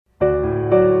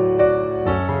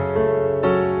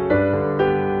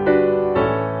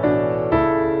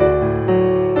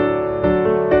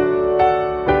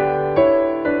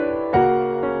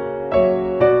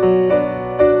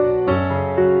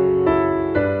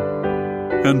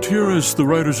And here is the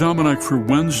Writer's Almanac for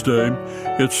Wednesday.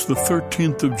 It's the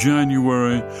 13th of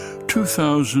January,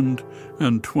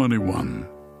 2021.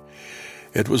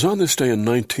 It was on this day in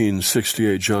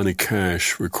 1968 Johnny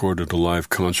Cash recorded a live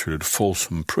concert at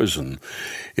Folsom Prison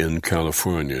in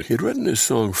California. He'd written his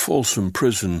song Folsom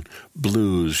Prison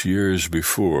Blues years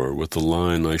before with the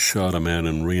line, "I shot a man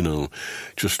in Reno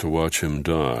just to watch him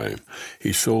die."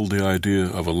 He sold the idea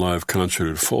of a live concert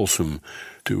at Folsom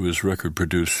to his record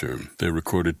producer. They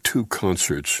recorded 2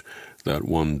 concerts that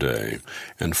one day,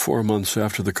 and 4 months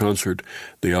after the concert,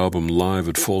 the album Live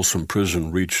at Folsom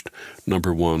Prison reached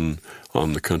 #1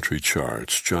 on the country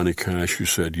charts. Johnny Cash, who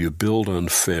said, "You build on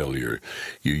failure,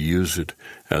 you use it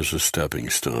as a stepping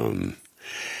stone."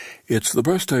 It's the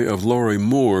birthday of Lorrie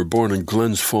Moore, born in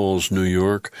Glens Falls, New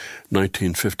York,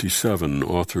 1957,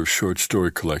 author of short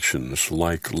story collections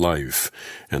Like Life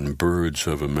and Birds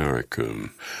of America.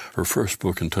 Her first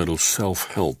book, entitled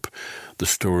Self-Help, the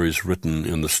stories written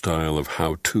in the style of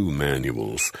how-to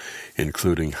manuals,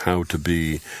 including how to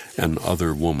be an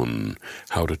other woman,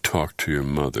 how to talk to your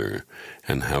mother,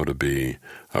 and how to be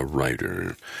a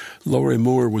writer. Lorrie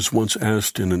Moore was once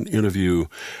asked in an interview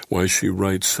why she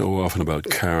writes so often about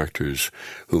characters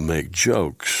who make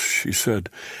jokes. She said,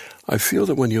 "I feel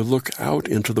that when you look out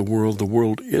into the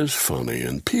world is funny,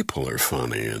 and people are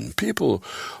funny, and people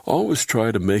always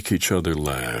try to make each other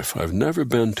laugh. I've never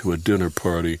been to a dinner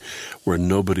party where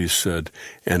nobody said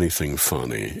anything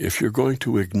funny. If you're going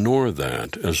to ignore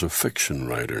that as a fiction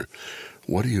writer,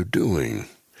 what are you doing?"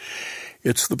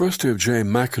 It's the birthday of Jay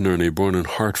McInerney, born in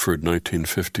Hartford,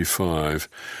 1955,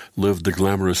 lived the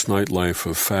glamorous nightlife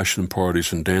of fashion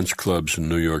parties and dance clubs in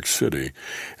New York City,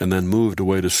 and then moved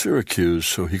away to Syracuse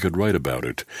so he could write about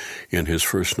it in his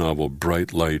first novel,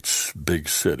 Bright Lights, Big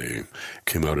City.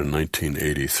 Came out in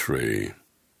 1983.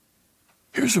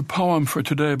 Here's a poem for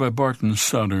today by Barton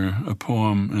Sutter, a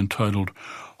poem entitled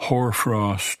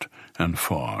Hoarfrost and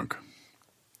Fog.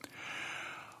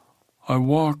 I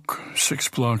walk 6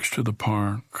 blocks to the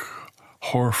park,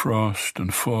 hoarfrost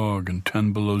and fog and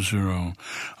 10 below zero,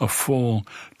 a full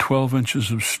 12 inches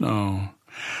of snow.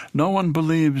 No one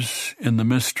believes in the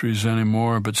mysteries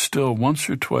anymore, but still once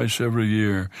or twice every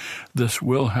year this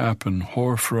will happen,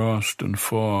 hoarfrost and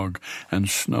fog and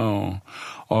snow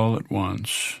all at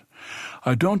once.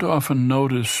 I don't often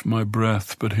notice my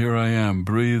breath, but here I am,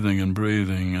 breathing,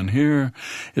 and here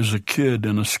is a kid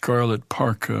in a scarlet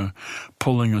parka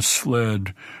pulling a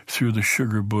sled through the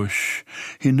sugar bush.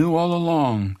 He knew all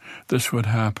along this would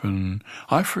happen.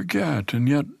 I forget, and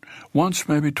yet once,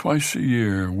 maybe twice a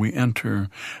year, we enter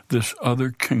this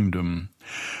other kingdom.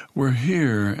 We're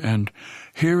here, and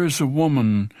here is a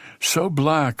woman so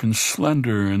black and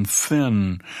slender and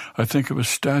thin. I think of a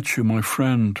statue my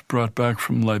friend brought back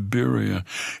from Liberia.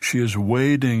 She is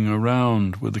wading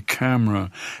around with a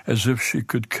camera as if she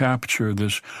could capture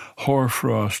this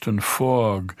hoarfrost and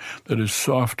fog that is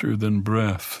softer than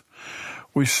breath.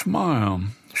 We smile.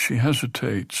 She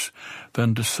hesitates,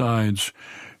 then decides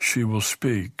she will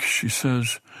speak. She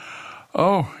says,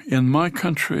 "Oh, in my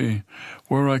country,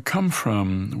 where I come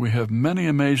from, we have many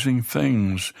amazing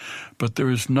things, but there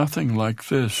is nothing like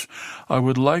this. I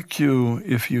would like you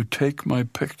if you take my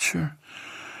picture."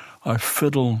 I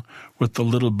fiddle with the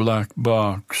little black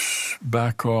box,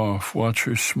 back off, watch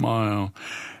her smile,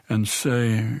 and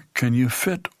say, "Can you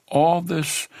fit all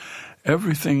this,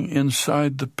 everything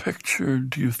inside the picture?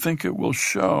 Do you think it will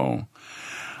show?"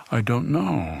 "I don't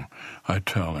know," I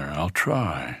tell her. "I'll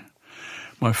try."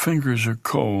 My fingers are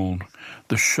cold.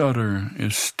 The shutter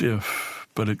is stiff,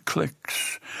 but it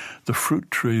clicks. The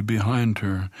fruit tree behind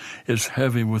her is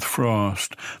heavy with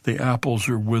frost. The apples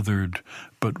are withered,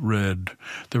 but red.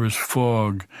 There is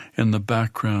fog in the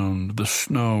background. The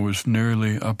snow is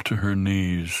nearly up to her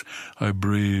knees. I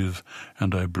breathe,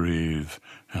 and I breathe,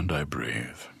 and I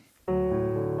breathe.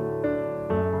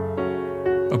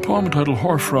 A poem titled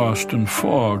Hoarfrost and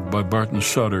Fog by Barton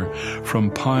Sutter from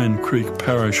Pine Creek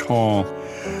Parish Hall.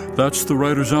 That's the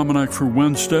Writer's Almanac for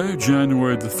Wednesday,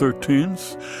 January the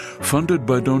 13th, funded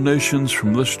by donations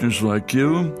from listeners like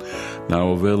you,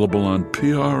 now available on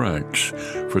PRX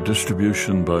for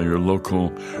distribution by your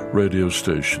local radio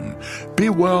station. Be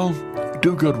well,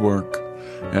 do good work,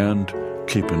 and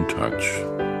keep in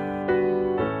touch.